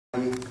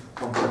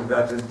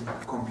convergent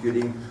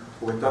computing.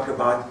 We will talk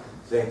about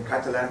the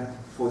Catalan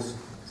Fuss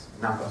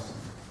numbers.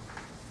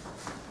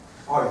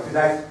 Or if you'd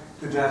like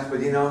to join us for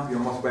dinner, you're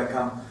most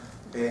welcome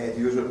at the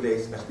usual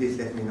place, but please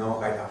let me know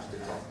right after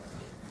the talk.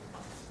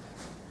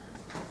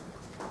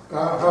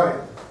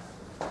 Hi.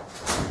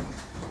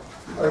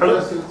 I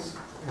guess it's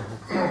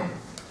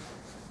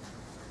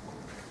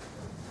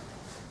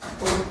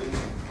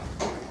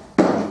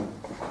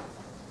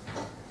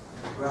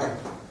right.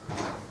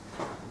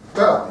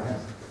 Well,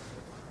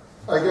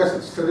 I guess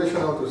it's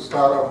traditional to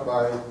start off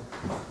by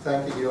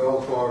thanking you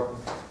all for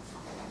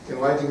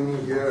inviting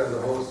me here and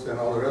the host and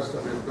all the rest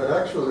of it. But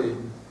actually,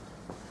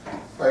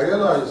 I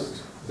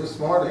realized this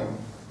morning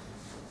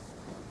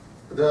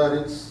that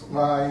it's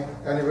my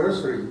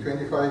anniversary,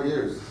 25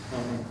 years.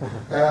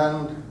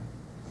 And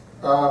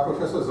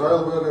Professor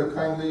Zeilberger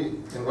kindly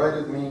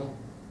invited me,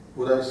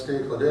 would I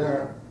stay for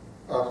dinner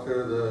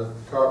after the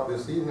talk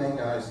this evening,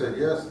 and I said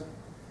yes.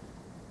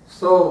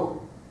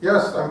 So,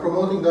 yes, I'm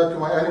promoting that to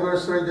my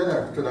anniversary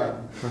dinner tonight.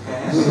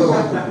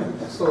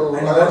 so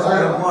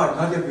anniversary of what?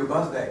 Not of your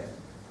birthday?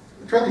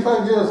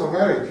 25 years of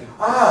marriage.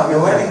 Ah,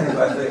 your wedding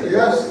anniversary.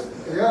 Yes,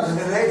 yes.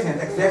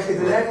 Congratulations, exactly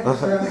the day.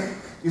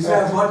 You still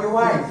have what your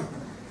wife.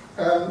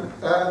 And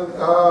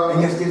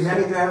you're still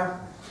married to her?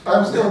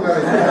 I'm still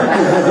married.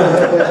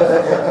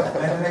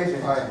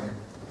 Congratulations.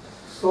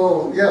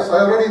 So, yes, I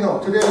already know.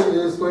 Today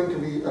is going to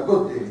be a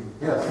good day.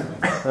 Yes.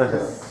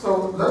 Yes.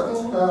 So, let me,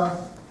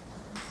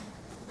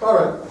 all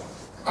right.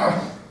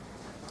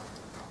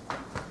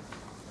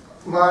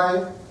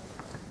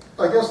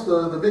 I guess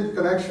the big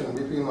connection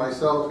between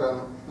myself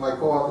and my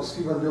co-author,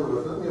 Stephen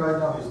Dilbert, let me write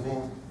down his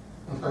name.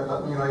 In fact,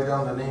 let me write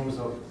down the names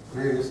of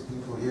various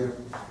people here.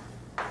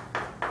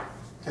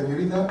 Can you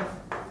read that?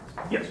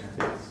 Yes.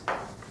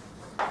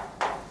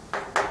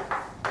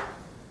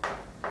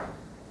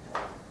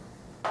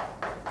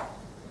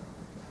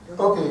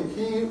 Okay,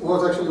 he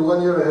was actually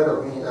 1 year ahead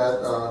of me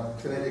at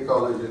Trinity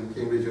College and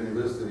Cambridge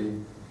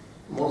University.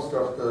 Most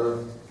of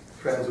the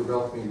friends who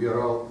helped me, we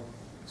are all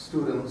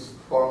students,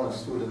 former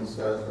students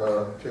at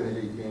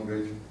Trinity,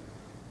 Cambridge.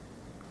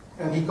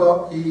 And he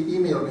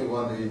emailed me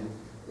one day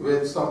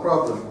with some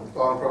problem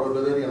on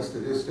probability and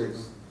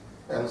statistics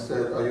and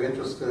said, are you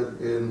interested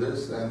in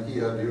this? And he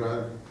had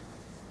derived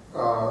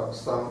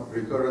some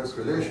recurrence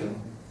relation.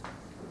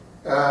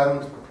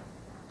 And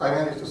I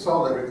managed to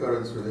solve that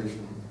recurrence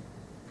relation,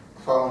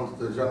 found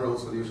the general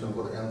solution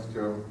for the nth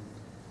term.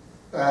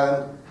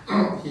 And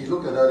he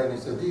looked at that and he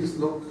said, these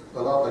look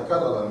a lot like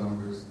Catalan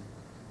numbers.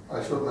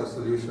 I showed my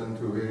solution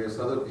to various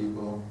other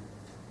people,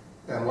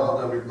 and one of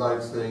them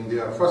replied saying they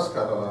are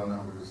Fuss-Catalan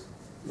numbers.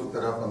 Looked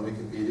that up on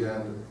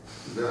Wikipedia, and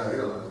then I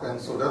realized.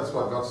 And so that's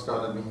what got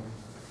started me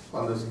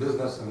on this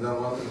business, and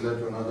then one thing led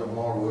to another,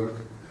 more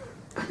work.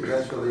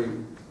 Eventually,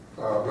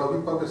 well, we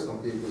published some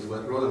papers,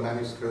 but wrote a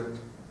manuscript,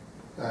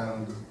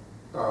 and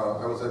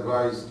I was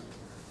advised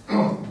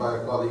by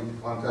a colleague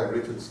to contact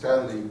Richard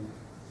Stanley,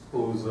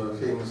 who's a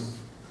famous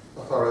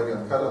authority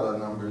on Catalan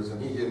numbers,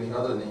 and he gave me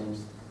other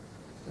names,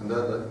 and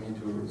that led me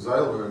to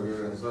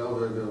Zeilberger, and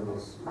Zeilberger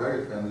was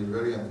very friendly,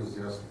 very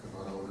enthusiastic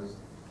about all this.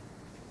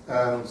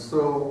 And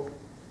so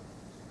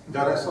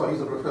then I saw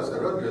he's a professor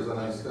at Rutgers, and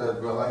I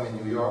said, well, I'm in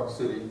New York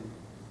City.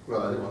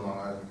 Well, I live on Long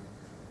Island.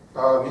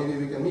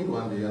 Maybe we can meet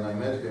one day, and I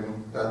met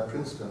him at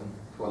Princeton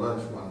for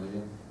lunch one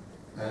day.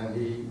 And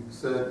he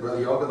said, well,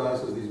 he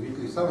organizes these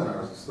weekly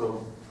seminars,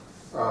 so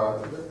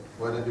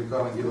why don't you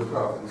come and give a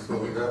talk? And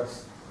so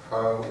that's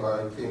how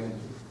I came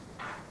into,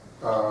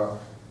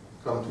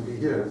 come to be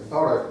here.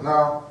 All right,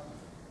 now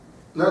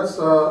let's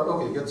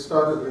get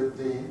started with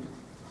the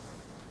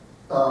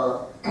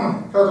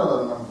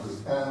Catalan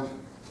numbers. And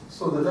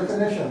so the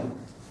definition,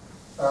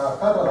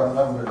 Catalan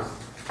numbers.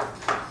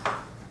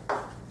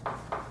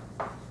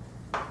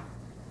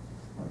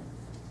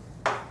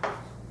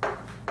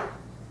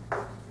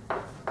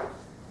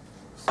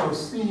 So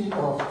C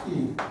of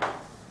t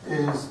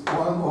is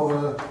 1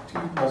 over t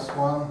plus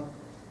 1,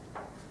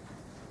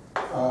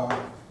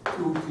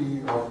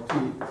 2t of t.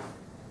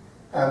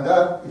 And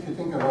that, if you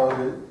think about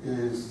it,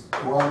 is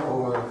 1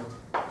 over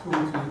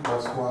 2t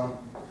plus 1,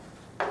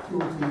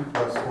 2t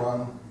plus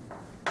 1,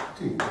 t.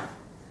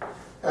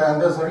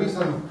 And there's a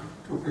reason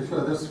to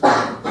prefer this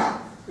form,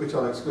 which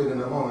I'll explain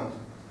in a moment.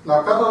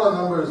 Now, Catalan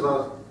numbers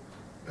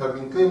have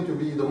been claimed to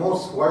be the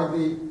most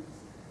widely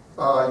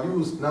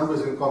used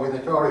numbers in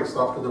combinatorics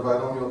after the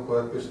binomial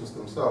coefficients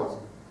themselves.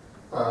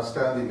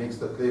 Stanley makes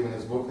that claim in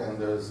his book, and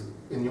there's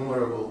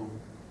innumerable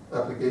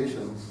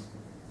applications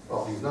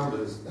of these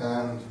numbers.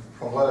 And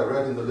from what I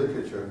read in the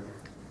literature,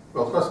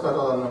 well,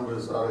 Fuss-Catalan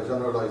numbers are a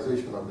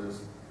generalization of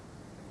this.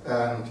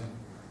 And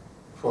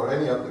for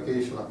any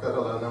application of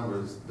Catalan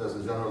numbers, there's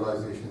a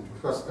generalization to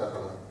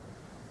Fuss-Catalan.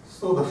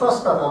 So the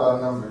Fuss-Catalan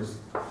numbers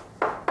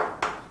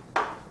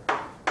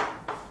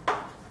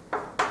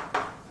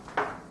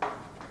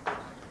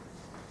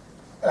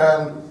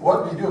and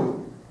what we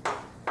do,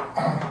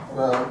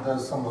 well,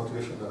 there's some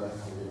notation that I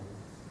have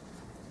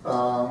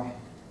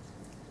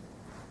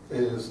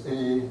here, is A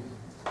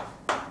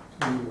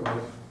T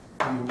of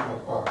U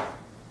of R.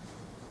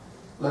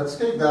 let's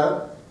take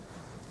that,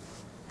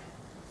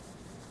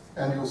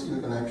 and you'll see the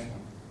connection.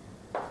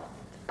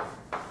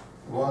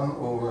 1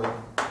 over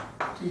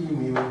T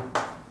mu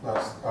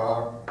plus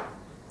R,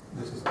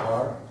 this is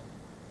R,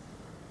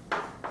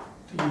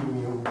 T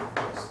mu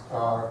plus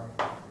R.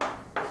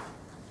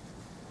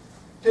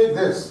 Take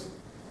this,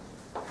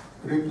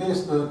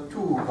 replace the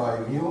 2 by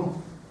mu,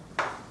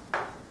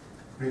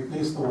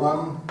 replace the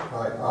 1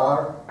 by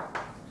R,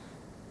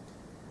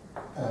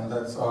 and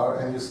that's R,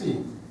 and you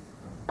see,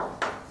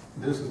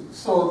 this is,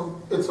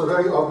 so it's a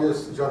very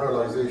obvious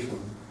generalization.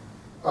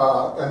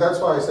 And that's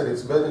why I said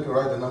it's better to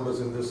write the numbers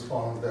in this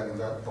form than in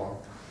that form.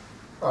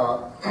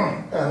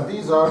 And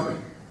these are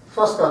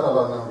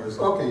Fuss-Catalan numbers.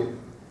 Okay,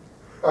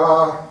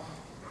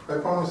 I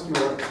promised you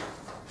a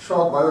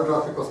short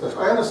biographical sketch.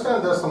 I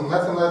understand there's some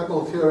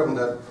mathematical theorem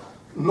that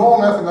no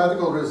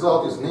mathematical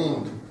result is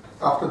named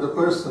after the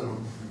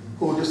person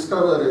who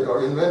discovered it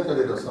or invented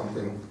it or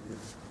something.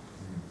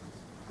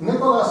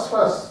 Nicolas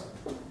Fuss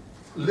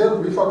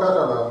lived before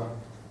Catalan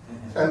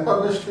and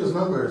published his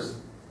numbers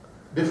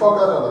before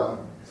Catalan.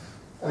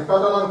 And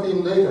Catalan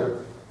came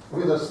later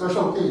with a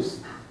special case,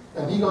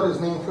 and he got his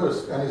name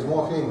first and is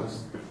more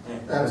famous.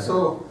 And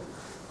so,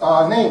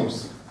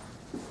 names.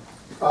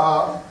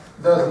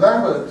 There's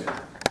Lambert,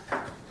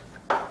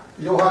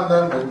 Johann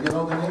Lambert, you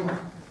know the name?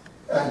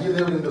 And he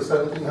lived in the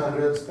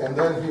 1700s, and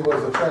then he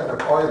was a friend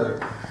of Euler.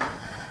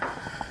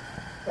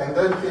 And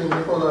then came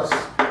Nicolas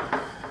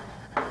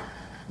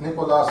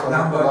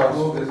Lambert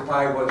proved that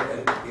pi was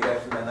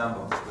irrational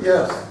number.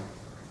 Yes.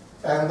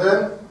 And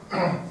then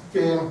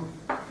came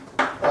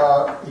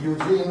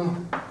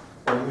Eugene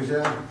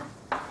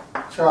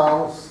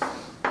Charles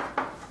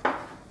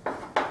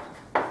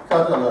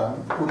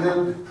Catalan, who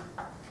lived,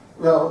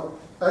 well,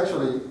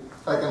 actually,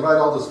 I can write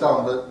all this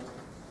down, but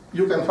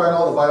you can find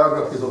all the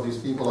biographies of these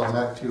people on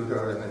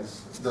MacTutor, and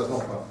there's no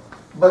problem.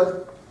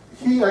 But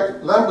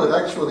Lambert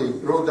actually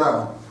wrote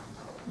down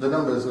the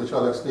numbers, which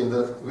I'll explain,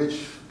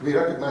 which we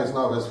recognize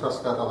now as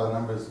Fuss-Catalan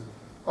numbers.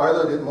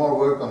 Euler did more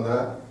work on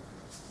that.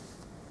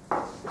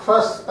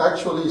 Fuss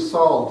actually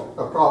solved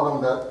a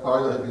problem that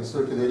Euler had been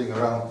circulating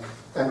around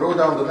and wrote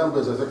down the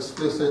numbers as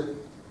explicit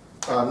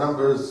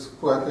numbers,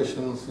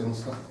 coefficients,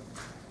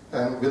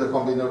 and with a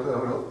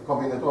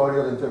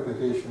combinatorial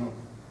interpretation.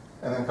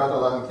 And then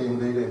Catalan came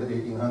later in the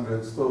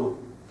 1800s. So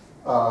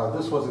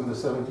this was in the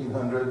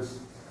 1700s,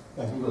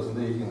 and he was in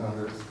the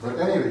 1800s. But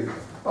anyway,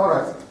 all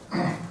right.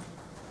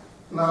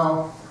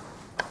 Now,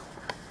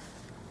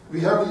 we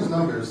have these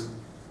numbers,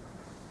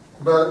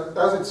 but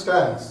as it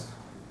stands,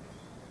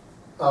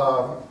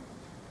 I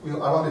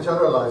want to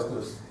generalize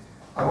this.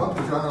 I want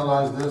to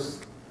generalize this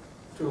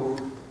to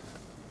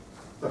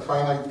the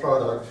finite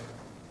product,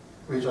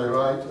 which I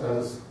write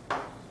as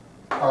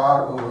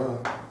R over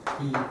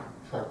P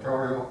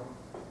factorial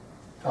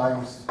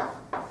times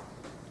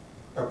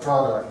a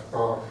product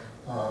of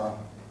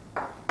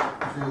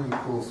j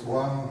equals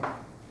 1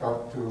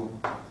 up to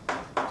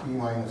t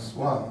minus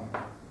 1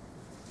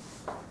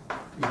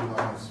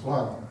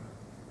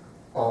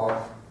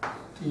 of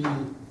t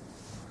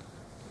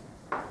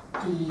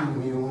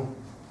mu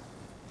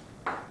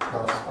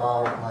plus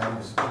r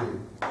minus j.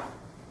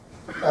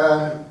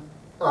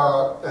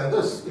 And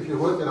this, if you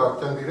work it out,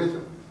 can be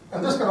written,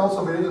 and this can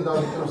also be written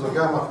down in terms of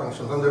gamma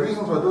functions. And the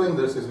reason for doing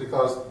this is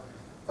because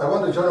I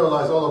want to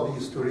generalize all of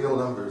these to real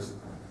numbers.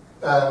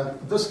 And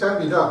this can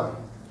be done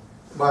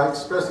by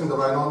expressing the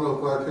binomial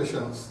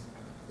coefficients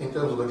in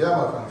terms of the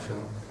gamma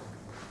function.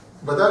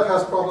 But that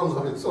has problems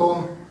of its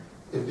own.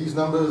 If these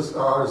numbers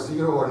are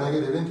 0 or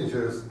negative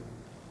integers,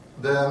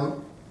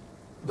 then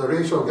the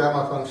ratio of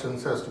gamma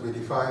functions has to be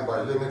defined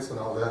by limits and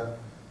all that.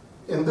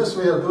 In this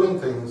way of doing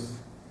things,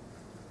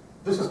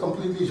 this is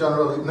completely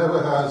general. It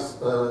never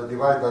has a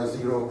divide by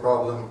 0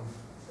 problem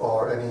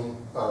or any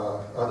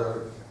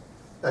other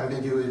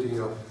ambiguity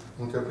of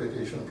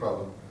interpretation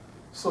problem.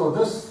 So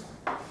this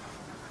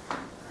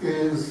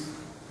is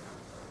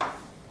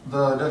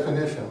the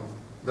definition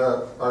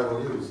that I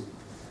will use.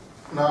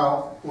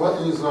 Now,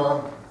 what is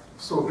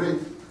so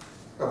great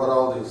about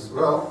all this?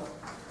 Well,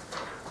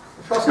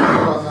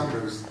 Fuss-Catalan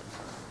numbers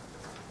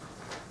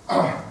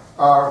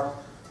are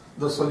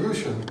the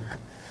solution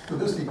to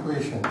this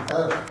equation,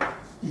 f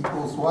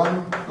equals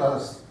 1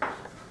 plus,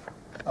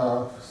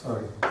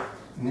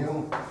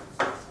 nu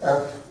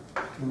f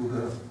to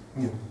the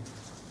mu.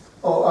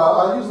 Oh,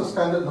 I'll use the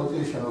standard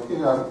notation,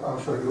 okay? I'm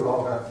sure you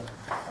all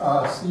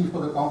have. C for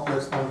the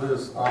complex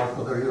numbers, R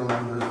for the real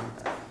numbers,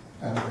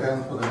 and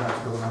N for the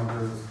natural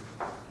numbers,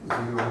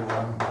 0,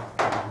 1,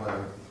 and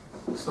whatever.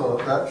 So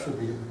that should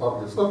be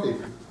obvious. Okay,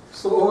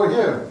 so over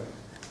here,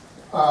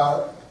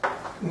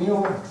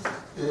 nu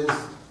is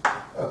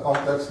a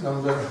complex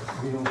number,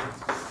 mu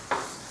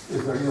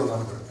is a real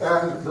number.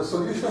 And the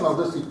solution of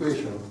this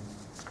equation,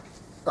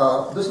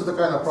 this is the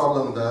kind of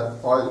problem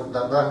that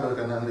Lambert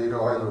and then later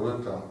Euler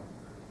worked on.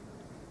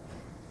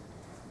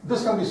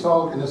 This can be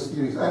solved in a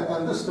series,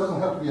 and this doesn't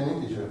have to be an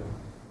integer.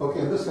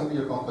 Okay, this can be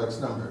a complex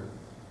number.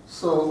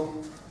 So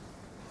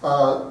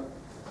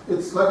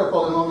it's like a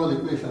polynomial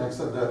equation,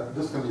 except that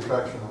this can be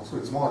fractional, so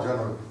it's more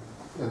general.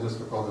 and just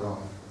to call it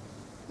on.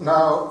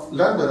 Now,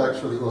 Lambert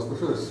actually was the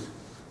first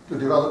to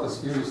develop a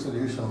series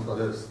solution for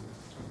this.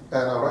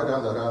 And I'll write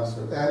down that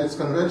answer. And it's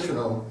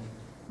conventional,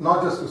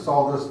 not just to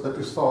solve this, but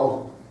to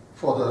solve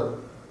for the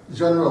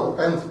general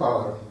nth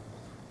power,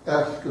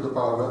 f to the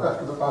power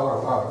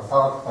of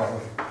r, power.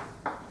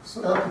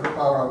 So f to the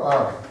power of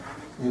r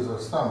is a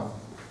sum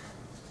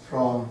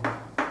from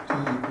t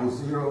equals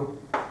 0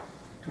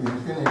 to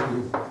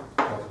infinity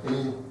of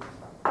a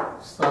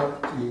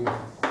sub t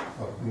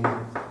of mu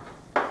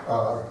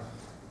r.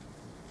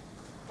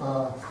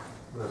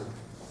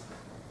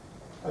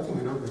 I think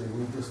we don't really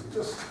need this,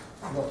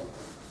 no,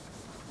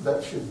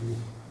 that should be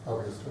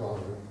obvious to all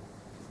of you.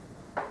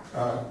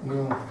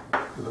 Mu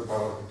to the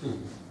power of t.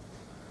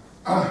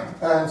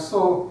 And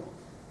so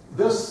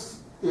this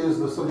is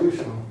the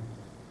solution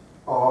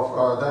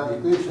of that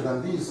equation,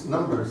 and these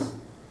numbers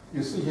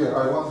you see here,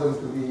 I want them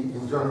to be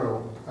in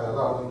general, I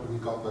allow them to be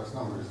complex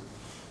numbers.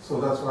 So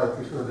that's why I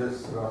prefer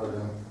this rather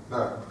than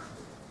that.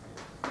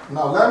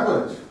 Now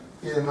Lambert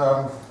in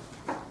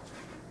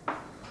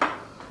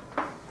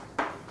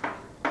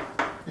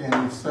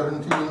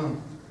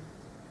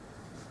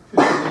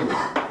 1758,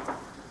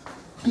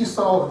 he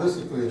solved this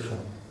equation,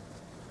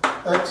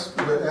 x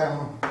to the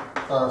m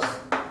plus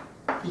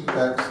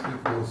px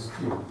equals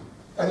q.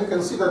 And you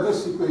can see that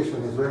this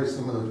equation is very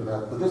similar to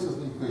that, but this is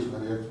the equation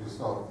that he actually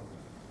solved.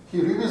 He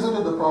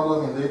revisited the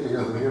problem in later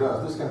years and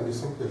realized this can be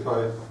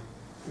simplified.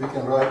 We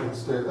can write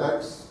instead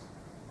x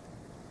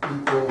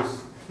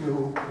equals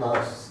q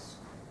plus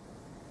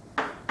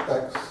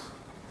x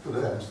to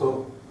the m.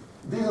 So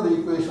these are the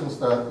equations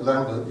that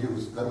Lambert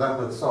used, that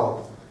Lambert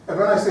solved. And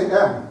when I say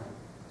m,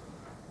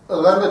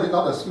 Lambert did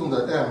not assume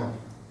that m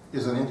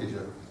is an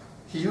integer.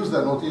 He used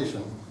that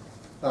notation,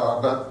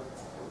 but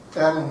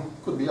m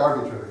could be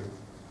arbitrary.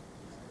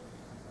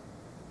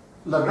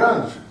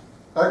 Lagrange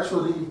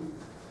actually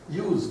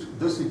used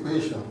this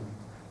equation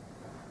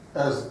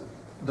as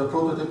the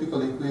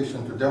prototypical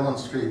equation to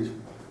demonstrate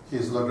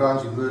his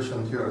Lagrange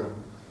inversion theorem.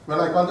 When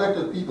I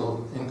contacted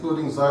people,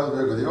 including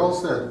Zeilberger, they all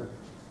said,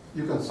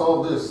 you can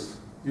solve this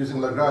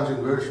using Lagrange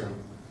inversion.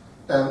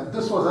 And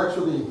this was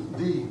actually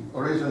the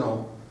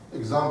original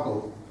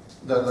example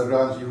that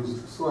Lagrange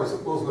used. So I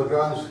suppose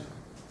Lagrange,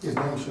 his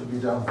name should be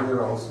down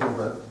here also,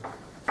 but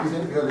he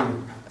didn't really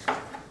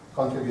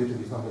contribute to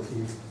these numbers.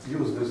 He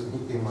used this and he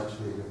came much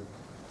later.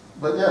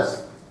 But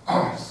yes,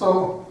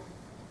 so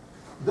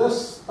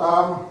this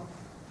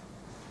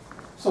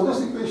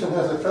equation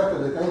has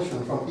attracted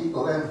attention from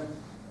people, and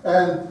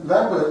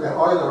Lambert and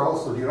Euler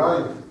also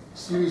derived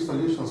series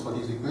solutions for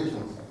these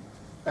equations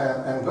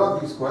and got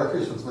these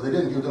coefficients, but they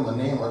didn't give them a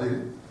name, or they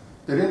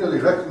didn't really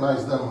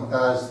recognize them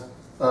as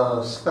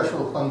a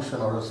special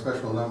function or a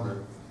special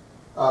number.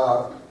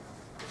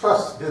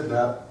 Fuss did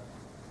that,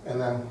 and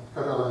then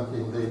Catalan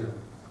came later.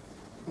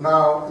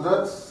 Now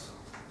let's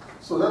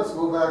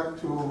go back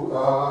to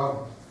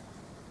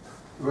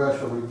where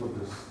shall we put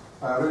this?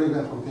 I already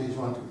went from page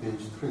 1 to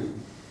page 3,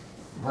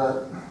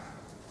 but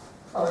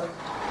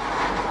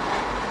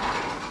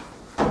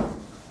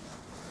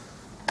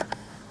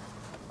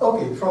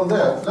okay, from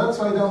there, let's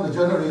write down the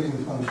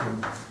generating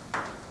function.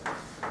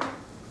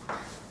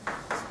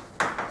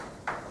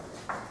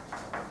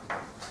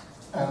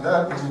 And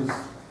that is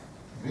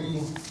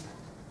v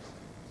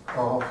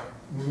of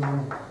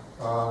mu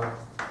r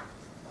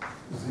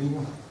z,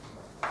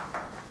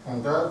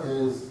 and that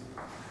is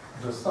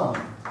the sum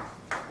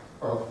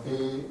of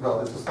a,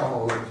 well, it's the sum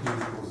over t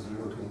equals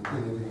 0 to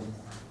infinity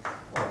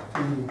of t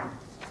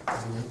v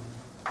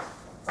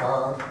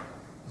r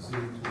z to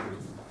the t.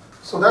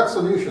 So that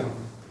solution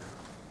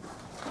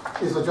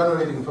is a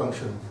generating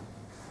function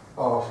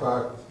of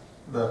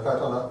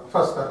the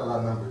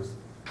Fuss-Catalan numbers.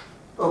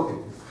 Okay,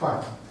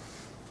 fine.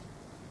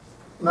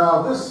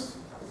 Now this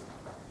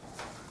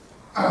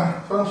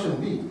function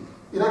b,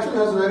 it actually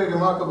has a very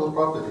remarkable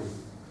property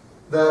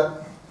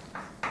that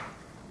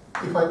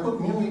if I put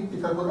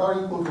r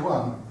equal to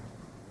 1,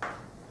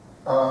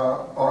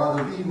 or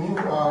rather v mu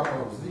r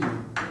of z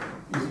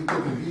is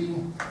equal to v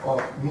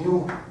of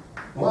mu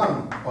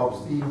 1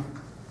 of z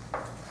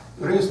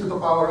raised to the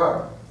power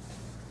r,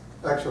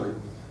 actually.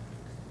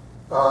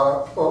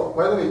 Oh,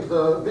 by the way,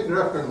 the big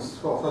reference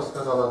for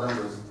Fuss-Catalan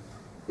numbers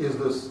is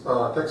this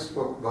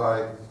textbook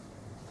by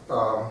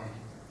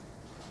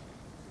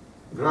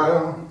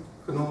Graham,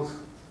 Knuth,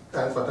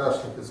 and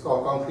Patashnik. It's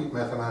called Concrete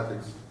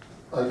Mathematics.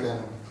 I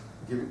can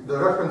give you, the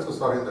references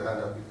are in the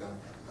handout, you can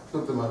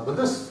look them up. But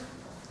this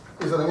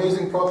is an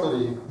amazing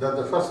property that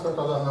the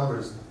Fuss-Catalan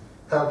numbers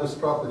have this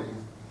property.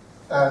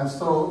 And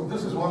so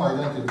this is one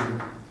identity.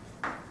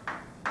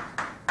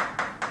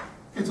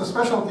 It's a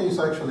special case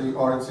actually,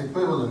 or it's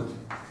equivalent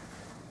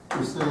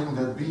to saying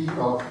that b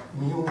of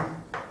mu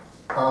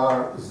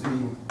r z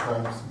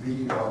times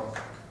b of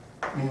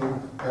mu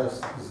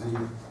s z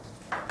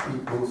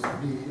equals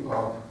b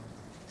of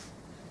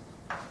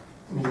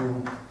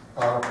mu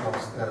r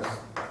plus s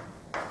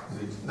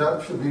z.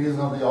 That should be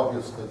reasonably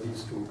obvious that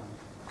these two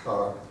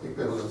are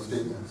equivalent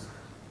statements.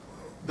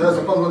 There's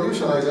a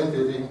convolution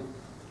identity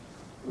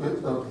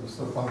with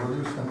so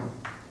convolution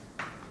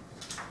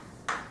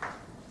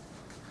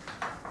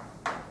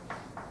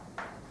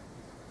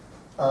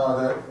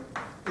that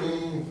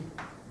A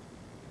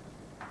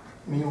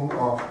mu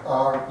of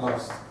R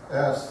plus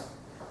S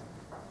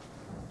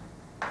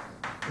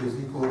is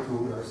equal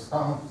to the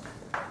sum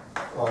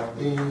of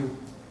A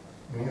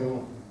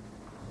mu,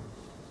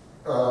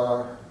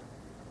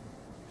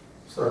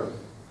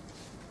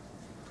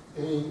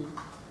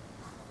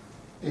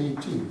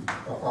 AT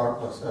of R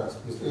plus S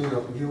is A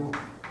of U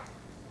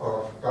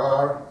of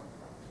R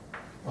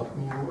of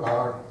mu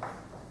R,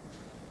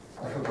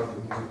 I forgot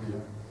the mu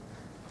here,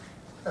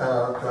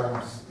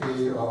 times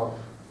A of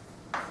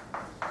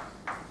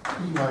T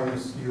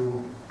minus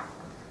U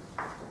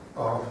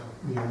of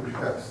mu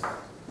S.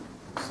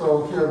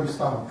 So here we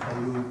sum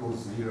from U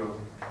equals 0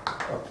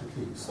 up to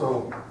T.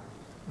 So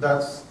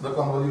that's the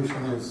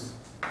convolution is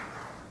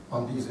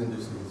on these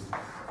indices.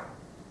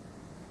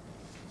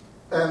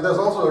 And there's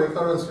also a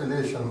recurrence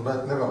relation,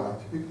 but never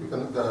mind. You can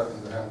look that up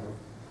in the handbook,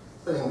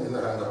 in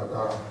the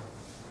handout.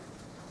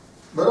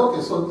 But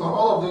okay, so now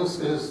all of this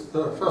is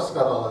the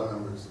Fuss-Catalan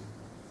numbers.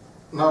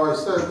 Now I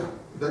said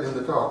that in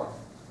the talk,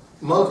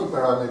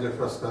 multi-parameter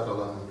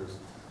Fuss-Catalan numbers.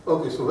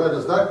 Okay, so where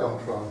does that come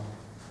from?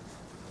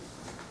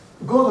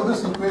 Go to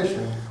this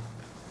equation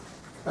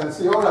and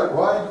say, all right,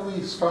 why do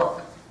we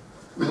stop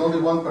with only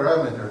one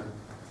parameter?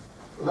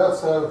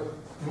 Let's have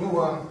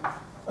mu1,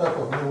 f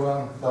of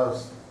mu1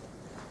 plus.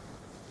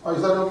 Oh,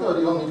 is that okay, or do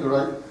you want me to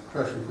write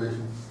fresh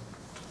equation?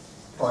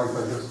 Or if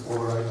I just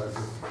override like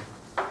this?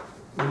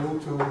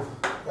 Mu2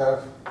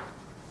 f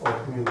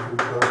of mu2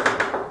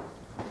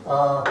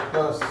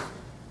 plus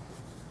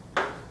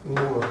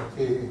mu of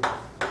k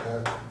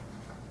f.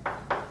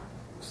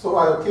 So I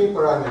have k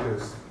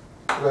parameters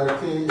where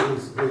k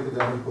is greater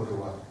than or equal to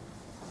 1.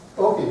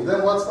 Okay,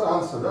 then what's the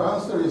answer? The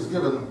answer is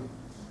given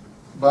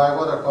by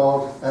what are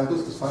called, and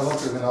this is my own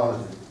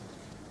terminology,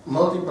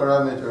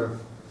 multi-parameter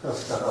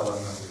Fuss-Catalan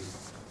numbers.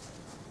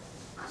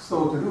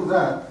 So to do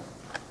that,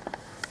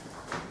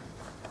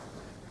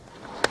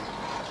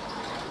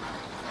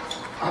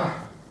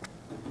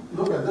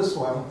 look at this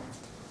one,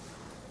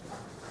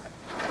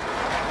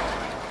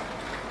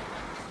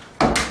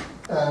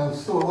 and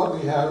so what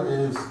we have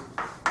is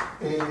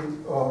A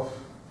of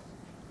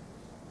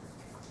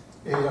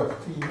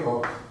T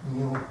of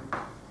mu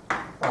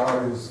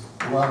R is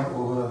 1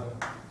 over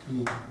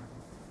T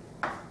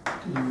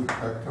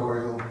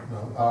factorial,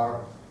 no,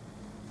 R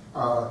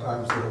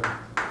times the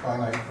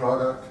finite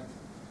product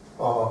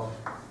of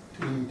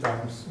T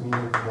times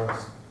mu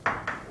plus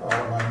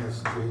R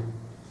minus J.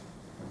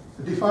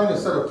 Define a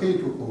set of K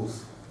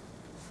tuples.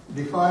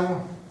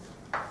 Define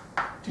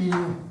T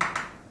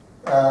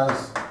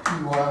as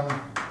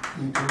T1,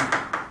 T2,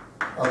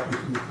 up to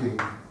Tk.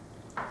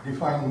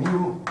 Define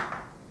mu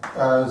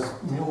as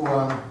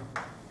mu1,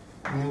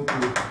 mu2,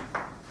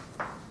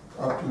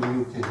 up to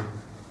mu k.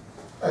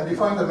 And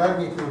define the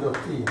magnitude of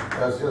T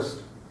as just,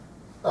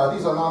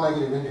 these are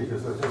non-negative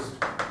integers, they're just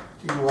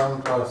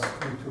T1 plus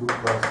T2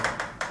 plus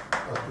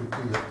up to T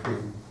of k.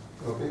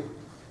 Okay?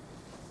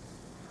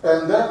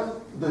 And then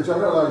the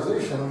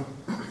generalization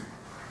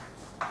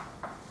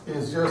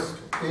is just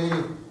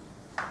A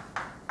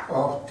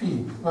of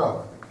T.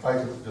 Well,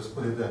 I just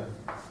put it there.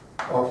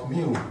 Of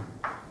mu.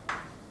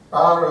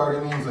 R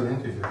remains an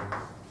integer.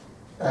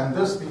 And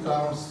this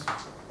becomes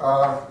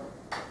R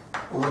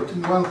over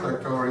T1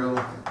 factorial,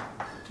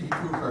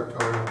 T2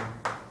 factorial,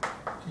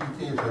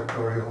 Tk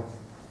factorial.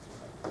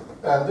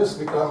 And this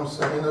becomes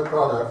an inner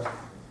product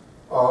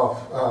of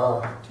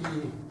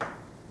T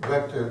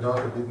vector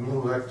dotted with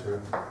mu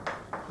vector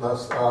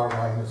plus R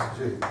minus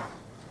J.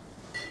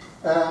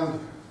 And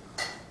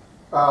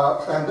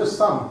this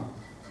sum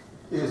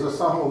is a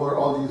sum over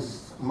all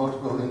these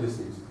multiple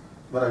indices.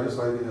 But I just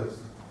write it as,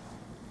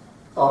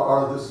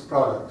 or this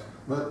product.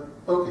 But,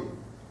 okay.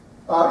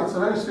 It's a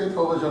very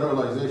straightforward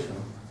generalization.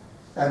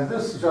 And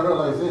this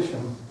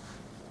generalization,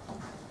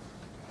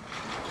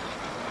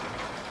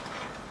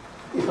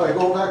 if I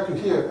go back to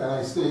here and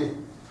I say,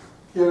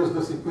 here's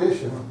this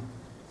equation,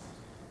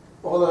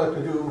 all I have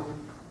to do,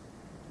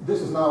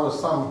 this is now a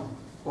sum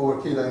over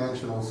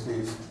k-dimensional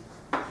space.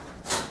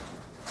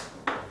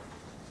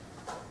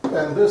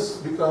 And this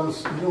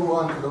becomes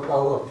mu1 to the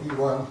power of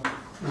t1,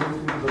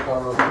 mu2 to the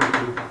power of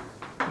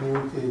t2,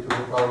 mu k to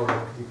the power of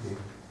tk.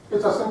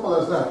 It's as simple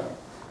as that.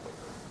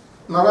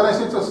 Now when I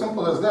say it's as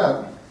simple as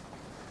that,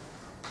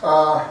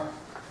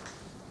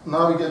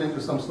 now we get into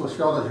some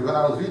sociology. When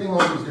I was reading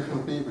all these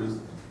different papers,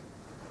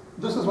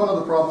 this is one of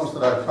the problems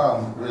that I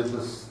found with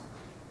this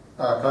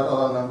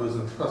Catalan numbers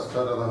and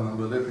Fuss-Catalan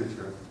number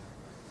literature.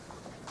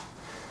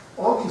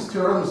 All these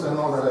theorems and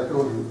all that I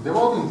told you, they've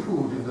all been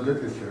proved in the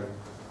literature.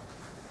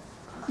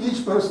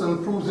 Each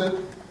person proves it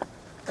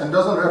and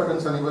doesn't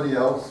reference anybody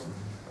else.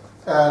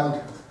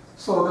 And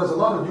so there's a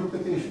lot of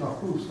duplication of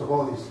proofs of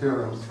all these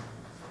theorems.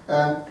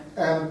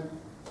 And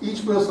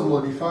each person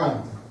will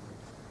define,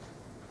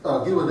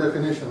 give a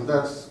definition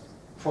that's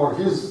for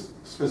his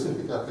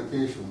specific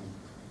application.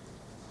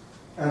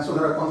 And so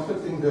there are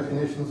conflicting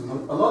definitions. And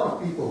a lot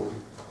of people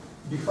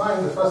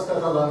define the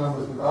Fuss-Catalan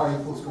numbers with R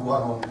equals to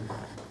 1 only.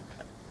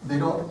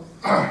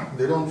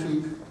 They don't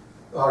treat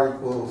R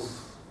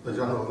equals the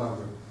general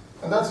number.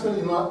 And that's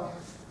really not,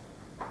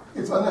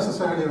 it's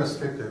unnecessarily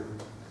restrictive.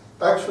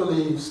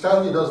 Actually,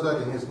 Stanley does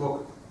that in his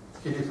book.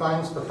 He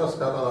defines the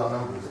Fuss-Catalan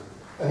numbers,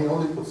 and he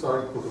only puts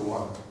r equal to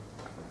 1.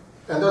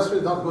 And that's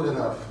really not good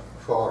enough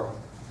for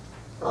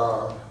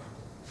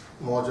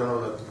more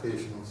general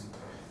applications.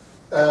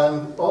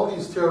 And all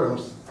these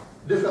theorems,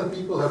 different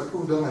people have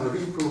proved them and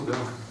reproved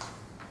them.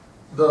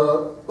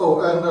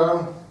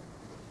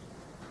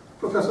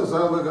 Professor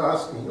Zellweger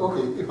asked me,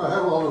 okay, if I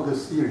have all of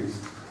this series,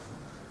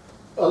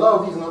 allow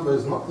these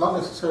numbers not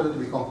necessarily to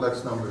be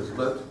complex numbers,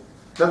 but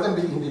let them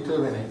be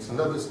indeterminates, and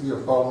let this be a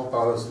formal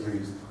power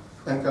series.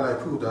 And can I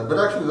prove that? But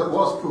actually, that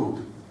was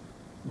proved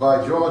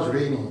by George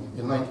Rainey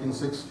in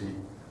 1960.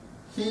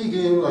 He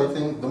gave, I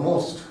think, the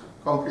most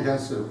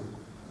comprehensive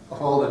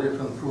of all the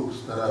different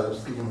proofs that I have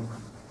seen,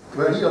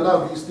 where he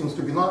allowed these things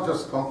to be not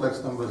just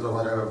complex numbers or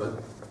whatever,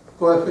 but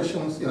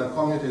coefficients in a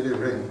commutative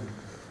ring,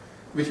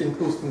 which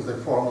includes things like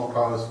formal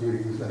power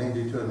series and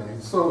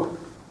indeterminates. So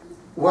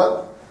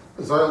what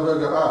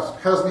Zellweger asked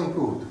has been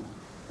proved,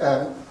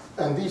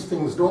 and these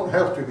things don't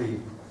have to be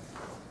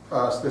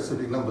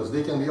specific numbers.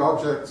 They can be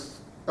objects,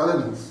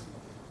 elements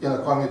in a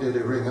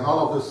commutative ring, and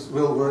all of this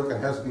will work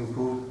and has been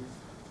proved.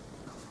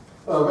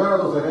 Where are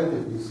those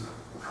identities?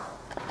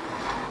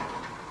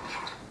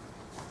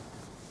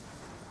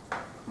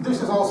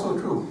 This is also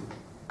true.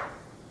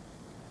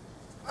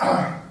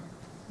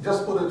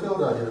 Just put a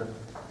tilde here,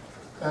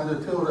 and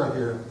a tilde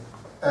here,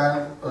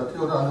 and a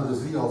tilde under the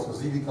z also.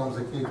 Z becomes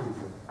a k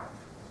tuple.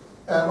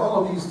 And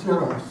all of these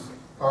theorems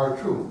are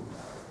true.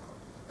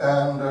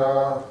 And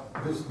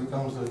this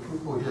becomes a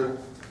tuple here.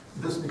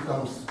 This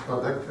becomes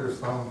a vector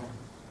sum.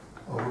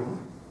 And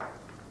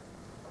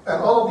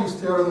all of these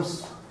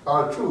theorems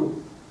are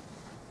true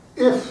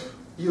if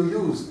you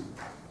use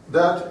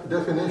that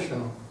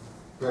definition.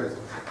 Where is it?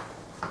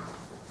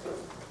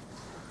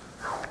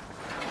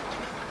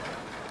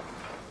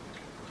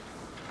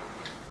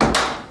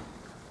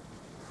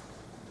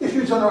 If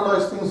you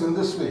generalize things in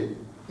this way,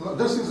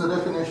 this is a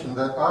definition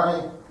that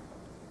I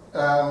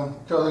am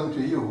telling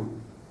to you.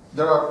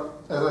 There are,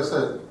 as I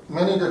said,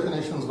 many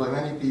definitions by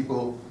many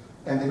people,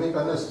 and they make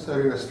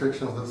unnecessary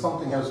restrictions that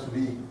something has to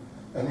be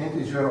an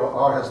integer or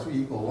r has to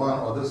equal 1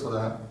 or this or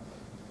that.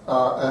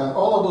 And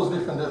all of those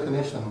different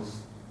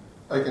definitions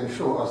I can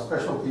show are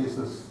special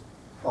cases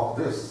of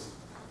this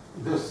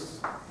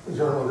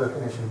general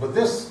definition. But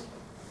this,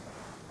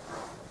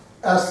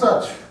 as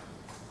such,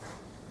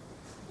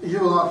 you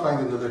will not find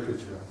in the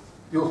literature.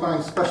 You'll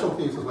find special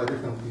cases by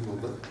different people,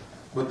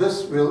 but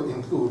this will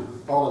include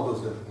all of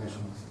those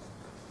definitions.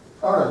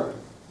 All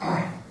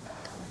right.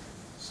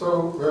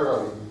 So where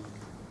are we?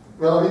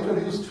 Well, I've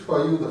introduced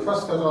for you the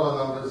Fuss-Catalan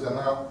numbers and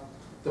now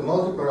the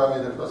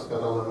multi-parameter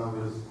Fuss-Catalan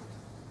numbers.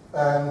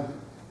 And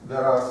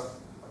there are,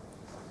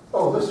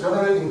 this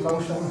generating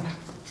function,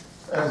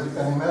 as you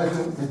can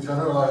imagine, it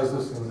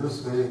generalizes in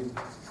this way,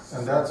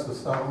 and that's the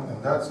sum,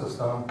 and that's the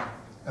sum,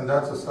 and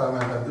that's a sum,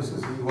 and then this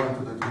is z1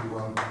 to the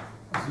t1,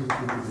 z2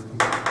 to the t,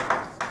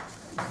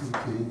 zt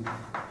to the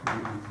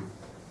dt.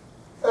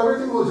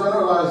 Everything will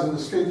generalize in the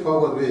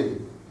straightforward way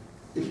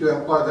if you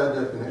apply that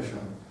definition.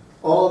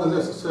 All the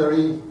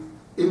necessary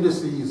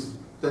indices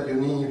that you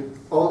need,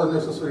 all the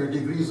necessary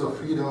degrees of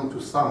freedom to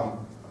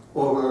sum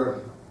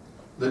over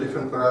the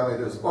different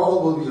parameters,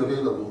 all will be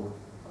available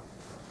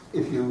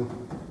if you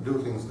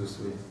do things this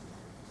way.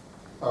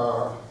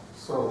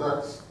 So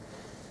that's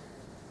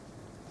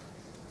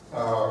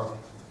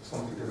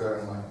something to bear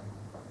in mind.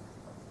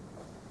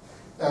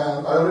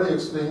 And I already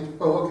explained,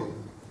 okay.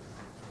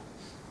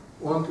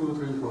 1, 2,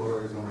 3,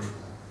 4 is number.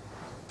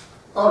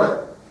 All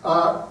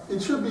right.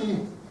 It should be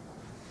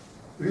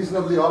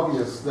reasonably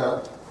obvious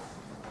that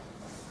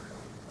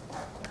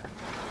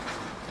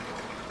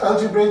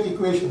algebraic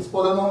equations,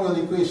 polynomial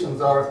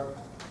equations, are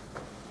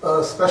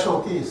a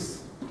special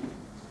case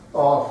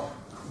of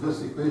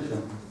this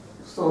equation.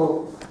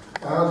 So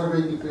an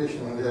algebraic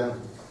equation, again,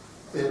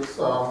 it's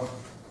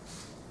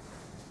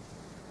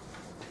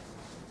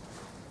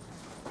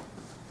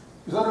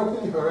is that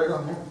okay if I write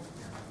on here?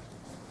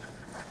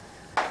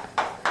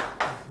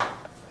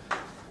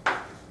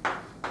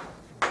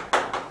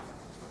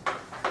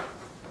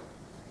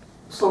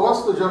 So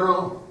what's the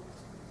general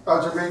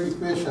algebraic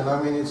equation?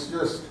 I mean, it's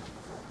just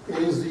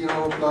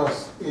a0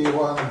 plus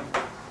a1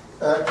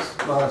 x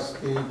plus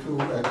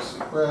a2 x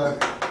squared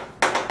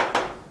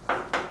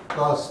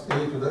plus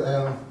a to the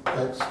n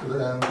x to the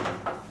n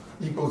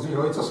equals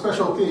 0. It's a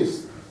special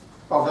case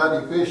of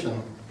that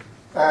equation.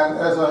 And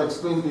as I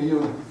explained to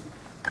you,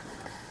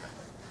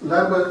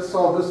 Lambert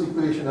solved this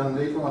equation, and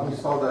later on he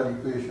solved that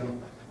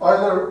equation.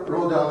 Euler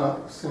wrote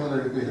down a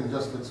similar equation,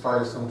 just let's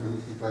try some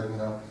to keep writing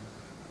down.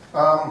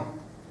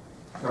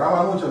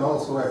 Ramanujan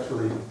also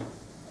actually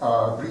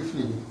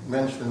briefly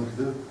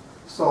mentioned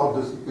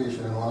solved this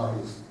equation in one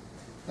of his,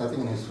 I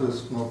think in his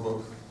first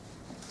notebook.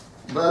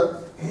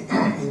 But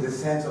in the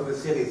sense of a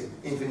series,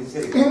 infinite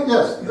series.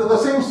 Yes, the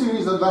same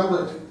series that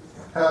Lambert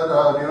had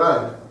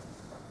derived.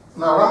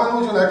 Now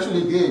Ramanujan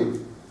actually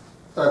gave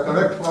a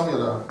correct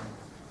formula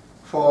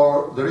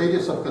for the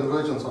radius of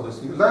convergence of the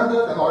series.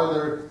 Lambert and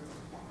Euler,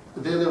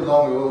 they lived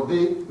long ago.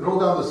 They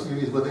wrote down the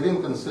series, but they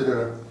didn't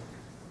consider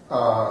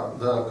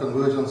the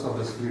convergence of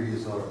the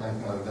series or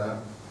anything like that.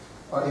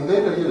 In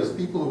later years,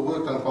 people who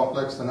worked on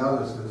complex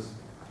analysis,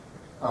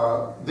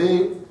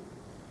 they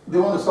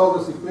want to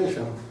solve this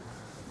equation.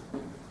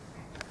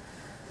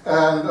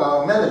 And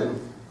Mellin,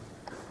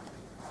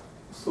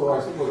 so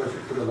I suppose I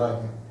should put a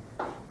line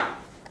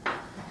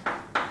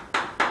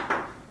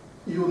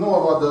here. You know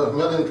about the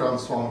Mellin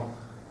transform.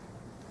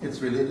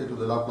 It's related to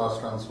the Laplace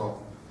transform.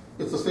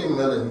 It's the same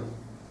Mellin.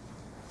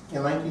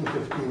 In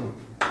 1915,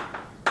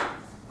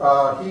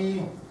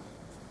 he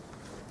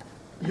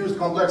used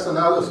complex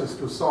analysis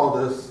to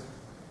solve this,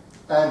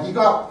 and he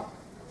got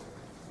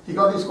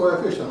these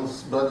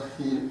coefficients, but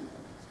he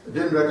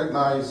didn't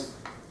recognize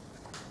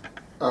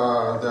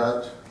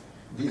that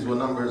these were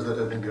numbers that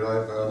had been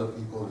derived by other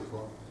people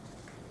before.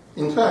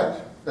 In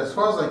fact, as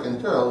far as I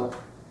can tell,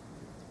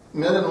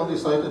 Mellin only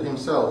cited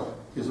himself,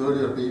 his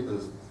earlier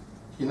papers.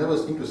 He never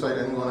seemed to cite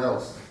anyone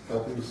else,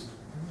 at least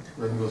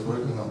when he was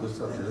working on this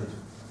subject.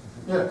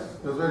 Yes,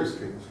 it was very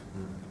strange.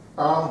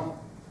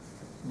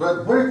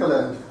 But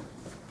Pertinent,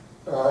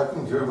 I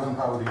think German,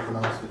 how would you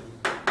pronounce it?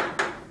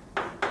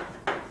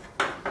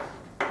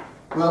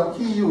 Well,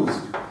 he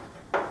used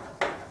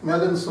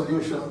Mellin's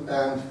solution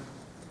and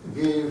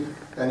gave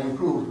an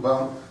improved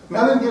bound.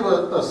 Mellin gave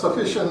a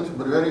sufficient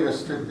but very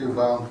restrictive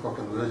bound for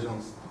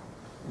convergence.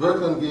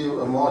 Pertinent gave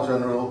a more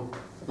general,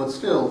 but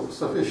still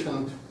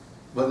sufficient,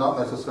 but not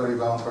necessary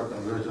bound for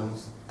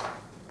convergence.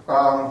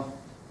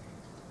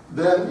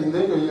 Then in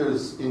later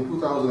years, in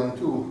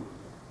 2002,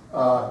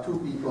 two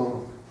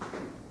people,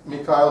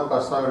 Mikhail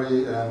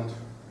Passari and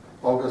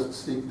August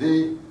Stick,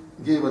 they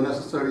gave a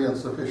necessary and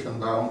sufficient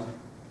bound.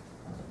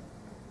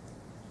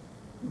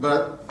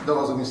 But there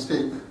was a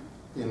mistake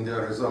in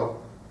their result.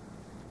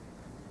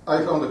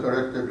 I found the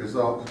corrected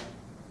result,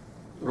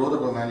 wrote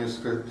up a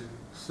manuscript,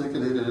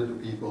 circulated it to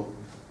people,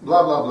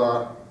 blah, blah,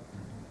 blah.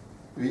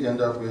 We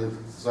end up with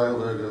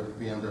Zeilberger,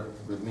 we end up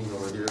with me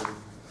over here.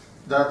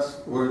 That's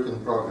work in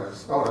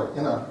progress. All right,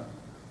 enough.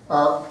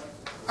 But,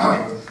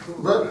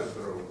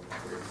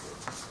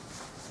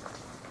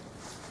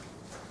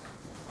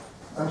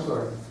 I'm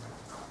sorry.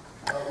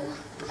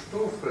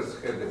 Stuffers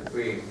had a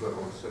paper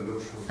on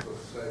solutions of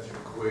such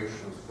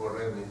equations for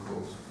n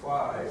equals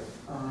 5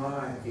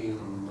 in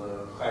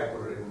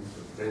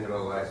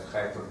generalized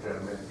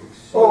hypergeometric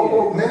series.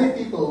 Oh, many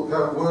people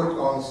have worked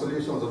on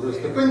solutions of this.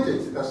 The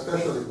quintic,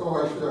 especially.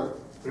 Oh, I should have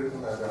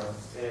written that down.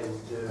 And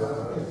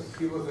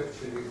he was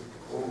actually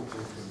quoting a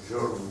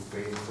German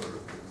paper in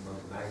the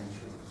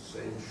 19th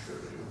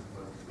century,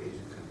 but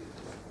basically it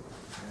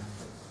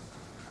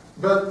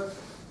was.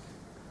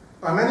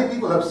 But many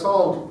people have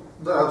solved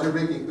the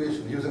algebraic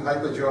equation using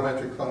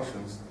hypergeometric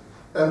functions.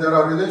 And there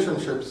are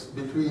relationships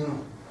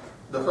between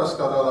the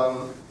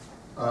Fuss-Catalan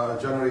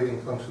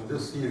generating function,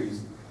 this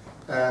series,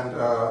 and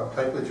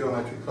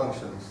hypergeometric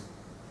functions.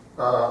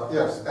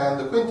 Yes, and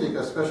the quintic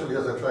especially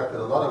has attracted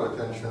a lot of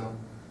attention.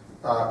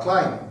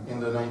 Klein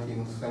in the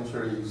 19th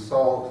century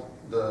solved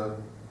the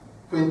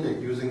quintic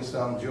using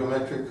some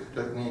geometric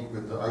technique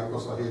with the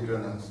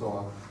icosahedron and so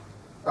on.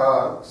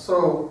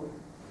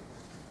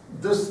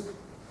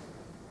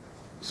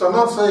 So I'm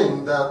not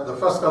saying that the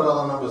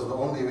Fuss-Catalan number is the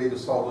only way to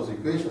solve those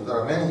equations. There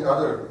are many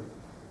other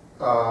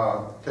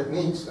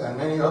techniques, and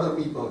many other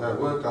people have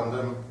worked on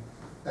them.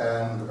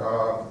 And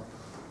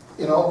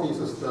in all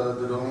cases,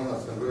 the domain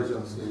of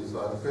convergence is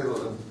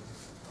favorable.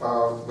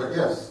 But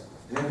yes.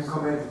 And then we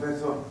come back to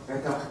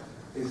better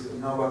is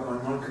now work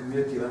on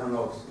non-commutative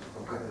analogs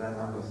of Catalan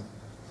numbers.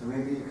 So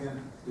maybe you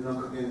can do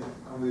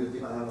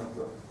non-commutative analogs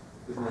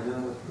with my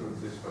general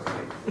This one.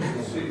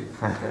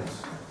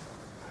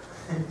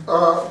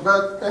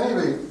 But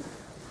anyway,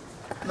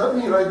 let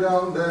me write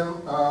down then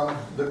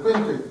the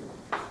quintic.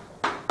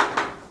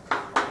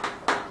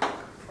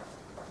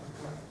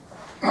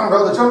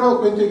 Well, the general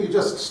quintic, you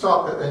just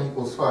stop at n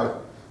equals 5.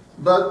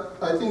 But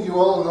I think you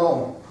all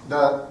know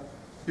that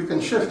you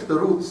can shift the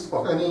roots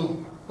of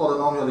any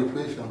polynomial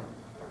equation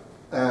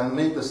and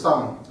make the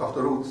sum of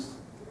the roots,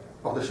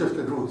 of the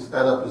shifted roots,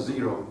 add up to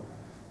 0.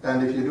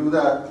 And if you do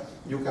that,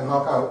 you can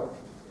knock out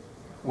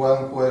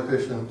one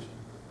coefficient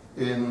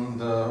in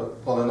the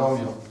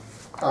polynomial.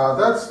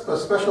 That's a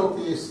special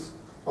case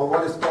of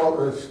what is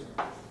called a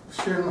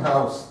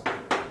Schirnhaus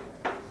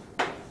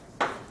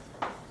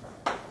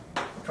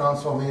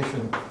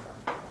transformation.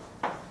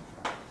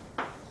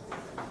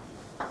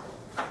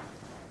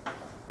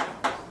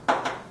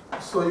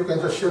 So you can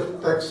just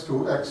shift x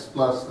to x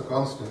plus a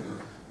constant.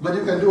 But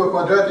you can do a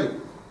quadratic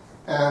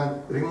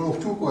and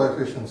remove two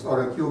coefficients,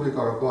 or a cubic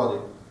or a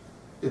quadratic.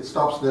 It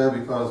stops there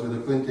because with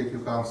the quintic you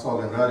can't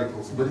solve in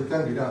radicals, but it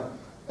can be done.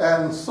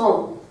 And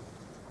so,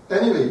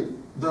 anyway,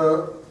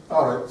 the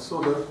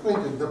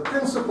quintic, the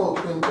principal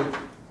quintic,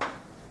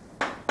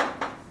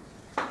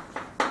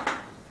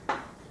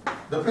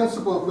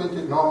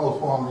 normal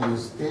form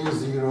is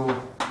A0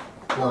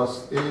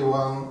 plus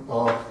A1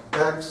 of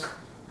x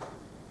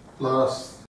plus